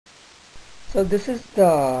So this is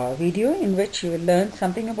the video in which you will learn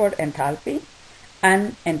something about enthalpy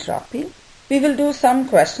and entropy. We will do some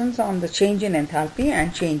questions on the change in enthalpy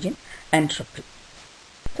and change in entropy.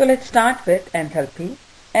 So let's start with enthalpy.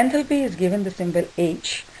 Enthalpy is given the symbol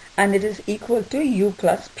H and it is equal to U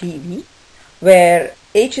plus PV, where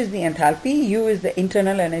H is the enthalpy, U is the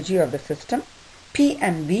internal energy of the system, P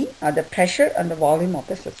and V are the pressure and the volume of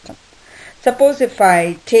the system. Suppose if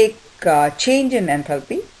I take change in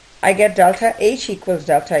enthalpy, I get delta H equals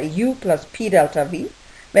delta U plus P delta V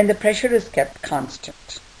when the pressure is kept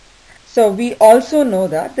constant. So we also know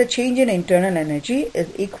that the change in internal energy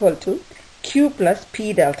is equal to Q plus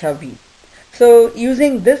P delta V. So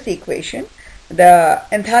using this equation, the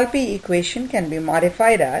enthalpy equation can be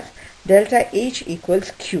modified as delta H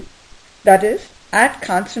equals Q. That is, at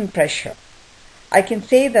constant pressure, I can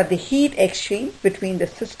say that the heat exchange between the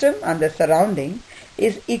system and the surrounding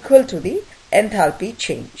is equal to the enthalpy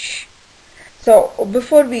change. So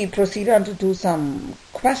before we proceed on to do some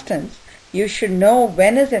questions, you should know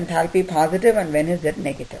when is enthalpy positive and when is it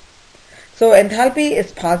negative. So enthalpy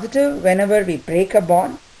is positive whenever we break a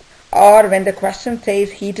bond, or when the question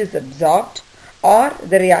says heat is absorbed, or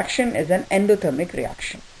the reaction is an endothermic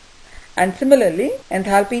reaction. And similarly,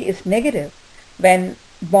 enthalpy is negative when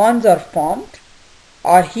bonds are formed,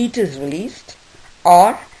 or heat is released,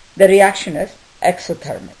 or the reaction is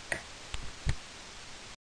exothermic.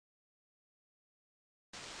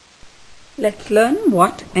 Let's learn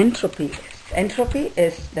what entropy is. Entropy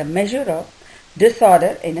is the measure of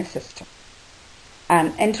disorder in a system.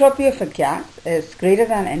 And entropy of a gas is greater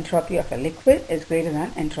than entropy of a liquid is greater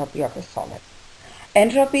than entropy of a solid.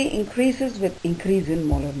 Entropy increases with increase in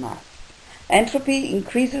molar mass. Entropy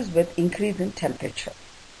increases with increase in temperature.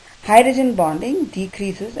 Hydrogen bonding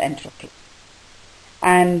decreases entropy.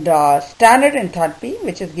 And standard enthalpy,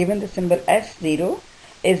 which is given the symbol S0,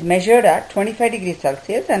 is measured at 25 degrees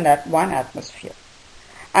Celsius and at 1 atmosphere.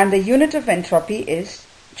 And the unit of entropy is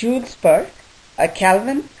joules per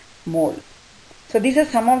Kelvin mole. So these are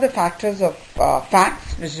some of the factors of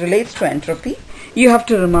facts which relates to entropy. You have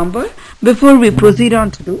to remember before we proceed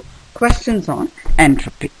on to do questions on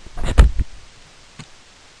entropy.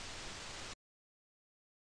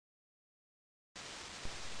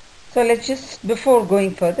 So let's just, before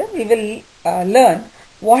going further, we will learn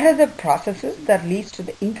what are the processes that leads to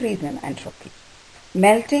the increase in entropy.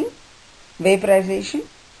 Melting, vaporization,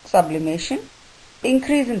 sublimation,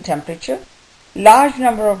 increase in temperature, large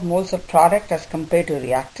number of moles of product as compared to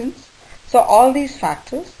reactants. So all these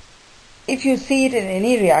factors, if you see it in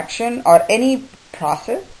any reaction or any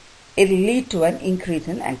process, it will lead to an increase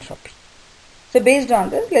in entropy. So based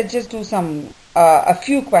on this, let's just do a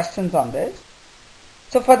few questions on this.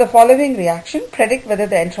 So for the following reaction, predict whether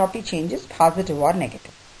the entropy change is positive or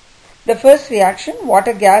negative. The first reaction,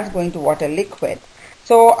 water gas going to water liquid.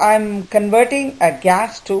 So I'm converting a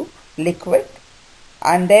gas to liquid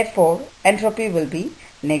and therefore entropy will be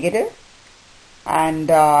negative. And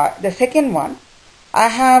the second one, I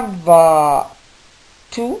have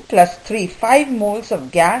 2 plus 3, 5 moles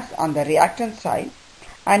of gas on the reactant side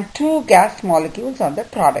and 2 gas molecules on the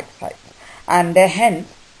product side. And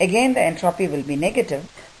hence, again the entropy will be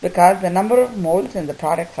negative because the number of moles in the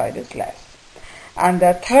product side is less. And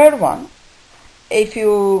the third one, if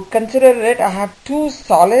you consider it, I have 2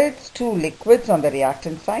 solids, 2 liquids on the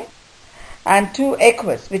reactant side and 2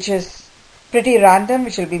 aqueous, which is pretty random,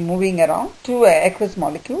 which will be moving around, 2 aqueous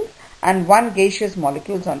molecules and 1 gaseous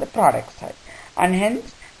molecules on the product side. And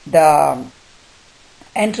hence the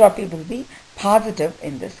entropy will be positive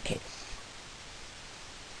in this case.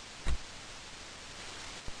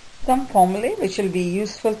 Some formulae which will be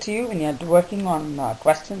useful to you when you are working on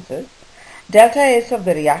questions is delta S of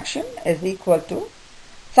the reaction is equal to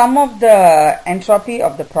sum of the entropy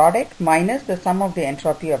of the product minus the sum of the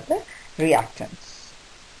entropy of the reactants.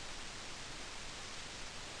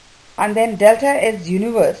 And then delta S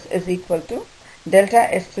universe is equal to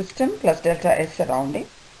delta S system plus delta S surrounding.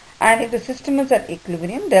 And if the system is at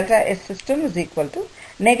equilibrium, delta S system is equal to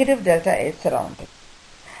negative delta S surrounding.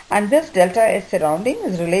 And this delta S surrounding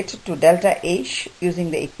is related to delta H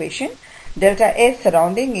using the equation delta S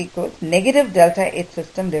surrounding equals negative delta H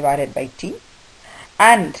system divided by T.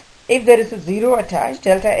 And if there is a 0 attached,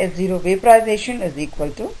 delta S0 vaporization is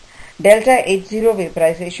equal to delta H0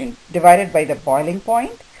 vaporization divided by the boiling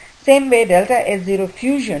point. Same way, delta S0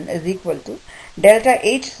 fusion is equal to delta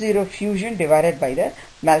H0 fusion divided by the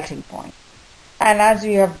melting point. And as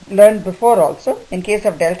we have learned before also, in case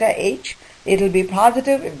of delta H, it will be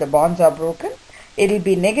positive if the bonds are broken. It will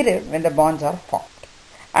be negative when the bonds are formed.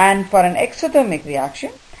 And for an exothermic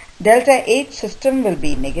reaction, delta H system will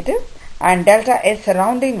be negative and delta S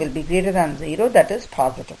surrounding will be greater than 0, that is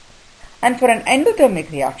positive. And for an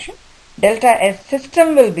endothermic reaction, delta S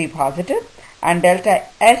system will be positive and delta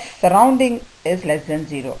S surrounding is less than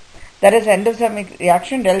 0. That is endothermic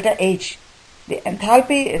reaction delta H. The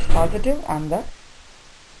enthalpy is positive and the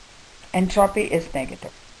entropy is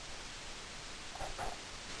negative.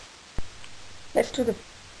 Let's do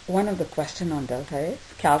one of the question on delta S.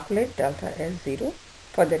 Calculate delta S0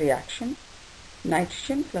 for the reaction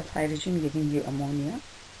nitrogen plus hydrogen giving you ammonia.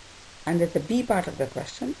 And that the B part of the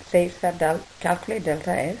question says that calculate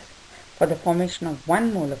delta S for the formation of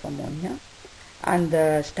 1 mole of ammonia, and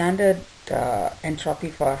the standard entropy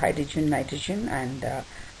for hydrogen, nitrogen and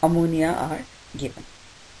ammonia are given.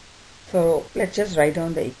 So let's just write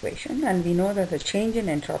down the equation, and we know that the change in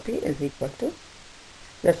entropy is equal to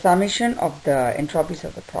the summation of the entropies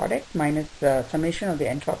of the product minus the summation of the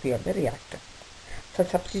entropy of the reactor. So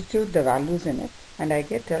substitute the values in it, and I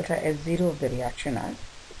get delta S0 of the reaction as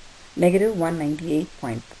negative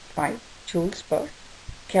 198.5 joules per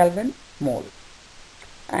Kelvin mole.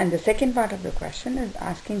 And the second part of the question is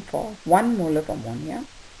asking for 1 mole of ammonia.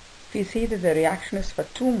 If you see that the reaction is for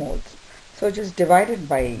 2 moles, so just divided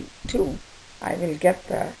by 2, I will get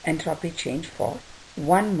the entropy change for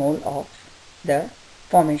 1 mole of the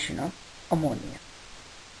formation of ammonia.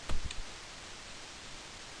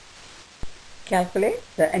 Calculate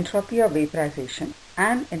the entropy of vaporization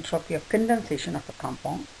and entropy of condensation of a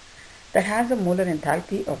compound that has a molar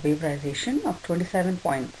enthalpy of vaporization of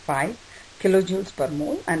 27.5 kilojoules per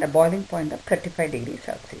mole and a boiling point of 35 degrees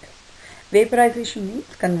Celsius. Vaporization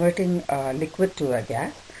means converting a liquid to a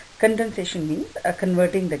gas. Condensation means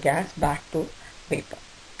converting the gas back to vapor.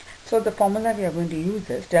 So the formula we are going to use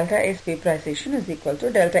is delta S vaporization is equal to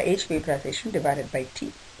delta H vaporization divided by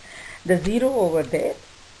T. The 0 over there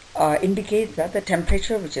indicates that the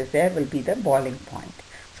temperature which is there will be the boiling point.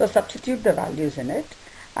 So substitute the values in it,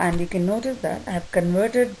 and you can notice that I have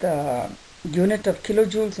converted the unit of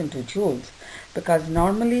kilojoules into joules, because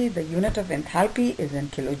normally the unit of enthalpy is in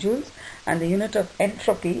kilojoules and the unit of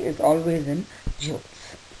entropy is always in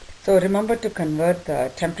joules. So remember to convert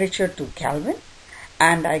the temperature to Kelvin,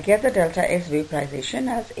 and I get the delta S vaporization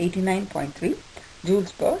as 89.3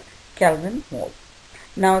 joules per Kelvin mole.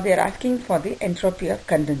 Now they are asking for the entropy of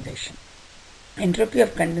condensation. Entropy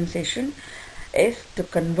of condensation is to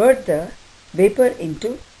convert the vapor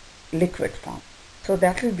into liquid form. So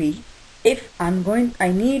that will be, if I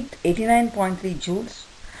need 89.3 joules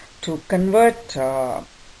to convert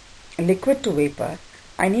liquid to vapor,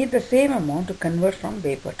 I need the same amount to convert from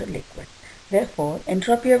vapor to liquid. Therefore,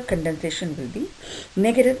 entropy of condensation will be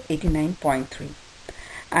negative 89.3.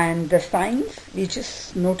 And the signs, we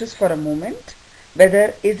just notice for a moment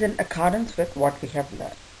whether is in accordance with what we have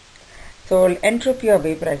learned. So entropy of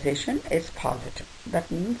vaporization is positive.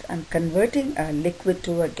 That means I'm converting a liquid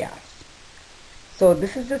to a gas. So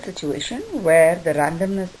this is the situation where the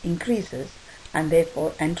randomness increases and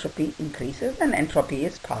therefore entropy increases, and entropy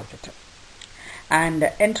is positive. And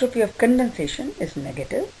entropy of condensation is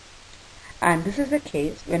negative. And this is the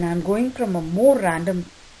case when I'm going from a more random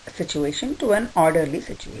situation to an orderly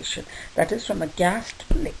situation, that is from a gas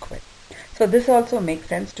to liquid. So this also makes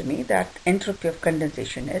sense to me that entropy of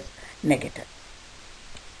condensation is negative.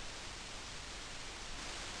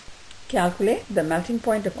 Calculate the melting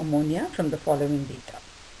point of ammonia from the following data.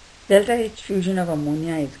 Delta H fusion of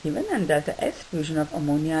ammonia is given and delta S fusion of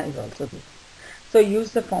ammonia is also given. So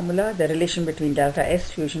use the formula, the relation between delta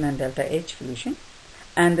S fusion and delta H fusion,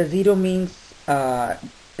 and the 0 means that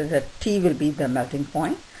T will be the melting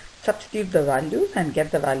point. Substitute the values and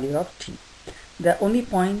get the value of T. The only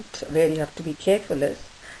point where you have to be careful is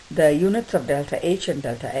the units of delta H and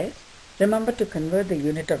delta S. Remember to convert the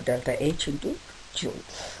unit of delta H into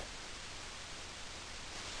joules.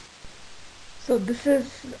 So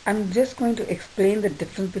I'm just going to explain the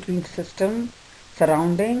difference between system,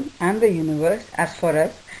 surrounding and the universe as far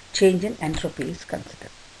as change in entropy is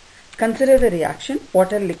considered. Consider the reaction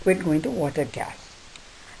water liquid going to water gas.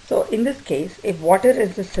 So in this case, if water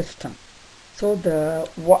is the system, so the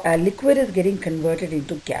liquid is getting converted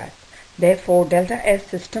into gas. Therefore, delta S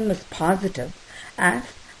system is positive as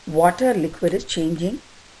water liquid is changing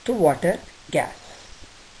to water gas.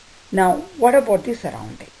 Now, what about the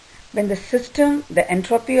surrounding? When the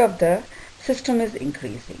entropy of the system is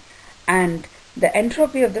increasing, and the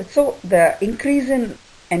entropy of the increase in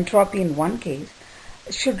entropy in one case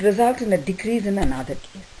should result in a decrease in another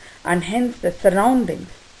case, and hence the surroundings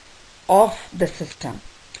of the system,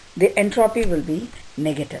 the entropy will be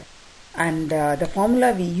negative. And the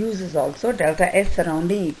formula we use is also delta S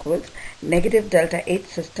surrounding equals negative delta H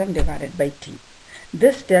system divided by T.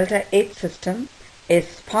 This delta H system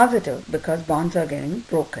is positive because bonds are getting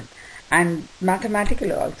broken. And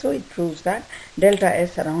mathematically also it proves that delta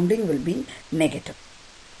S surrounding will be negative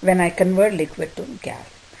when I convert liquid to gas.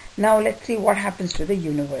 Now let's see what happens to the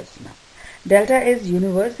universe now. Delta S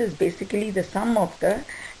universe is basically the sum of the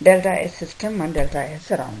delta S system and delta S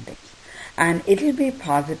surroundings. And it will be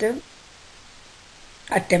positive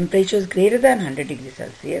at temperatures greater than 100 degrees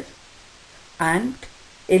Celsius, and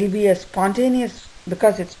it will be a spontaneous,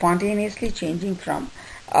 because it's spontaneously changing from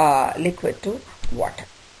liquid to water.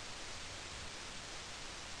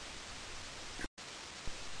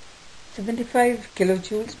 75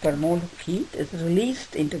 kilojoules per mole of heat is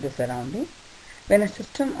released into the surrounding when a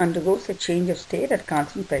system undergoes a change of state at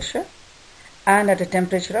constant pressure and at a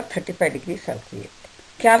temperature of 35 degrees Celsius.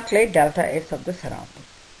 Calculate delta S of the surrounding.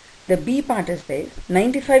 The B part says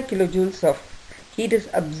 95 kilojoules of heat is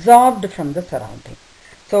absorbed from the surrounding.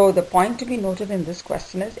 So the point to be noted in this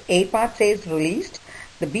question is A part says released,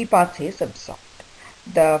 the B part says absorbed.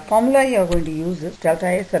 The formula you are going to use is delta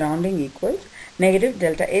S surrounding equals negative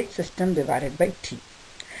delta H system divided by T.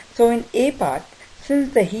 So in A part,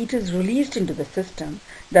 since the heat is released into the system,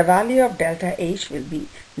 the value of delta H will be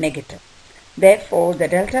negative. Therefore, the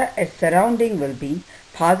delta S surrounding will be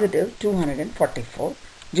positive 244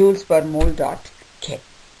 joules per mole dot K.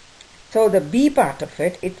 So the B part of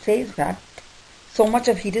it, it says that so much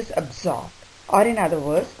of heat is absorbed, or in other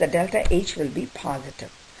words, the delta H will be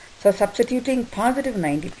positive. So substituting positive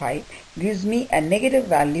 95 gives me a negative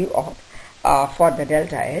value of for the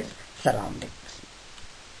delta S surrounding.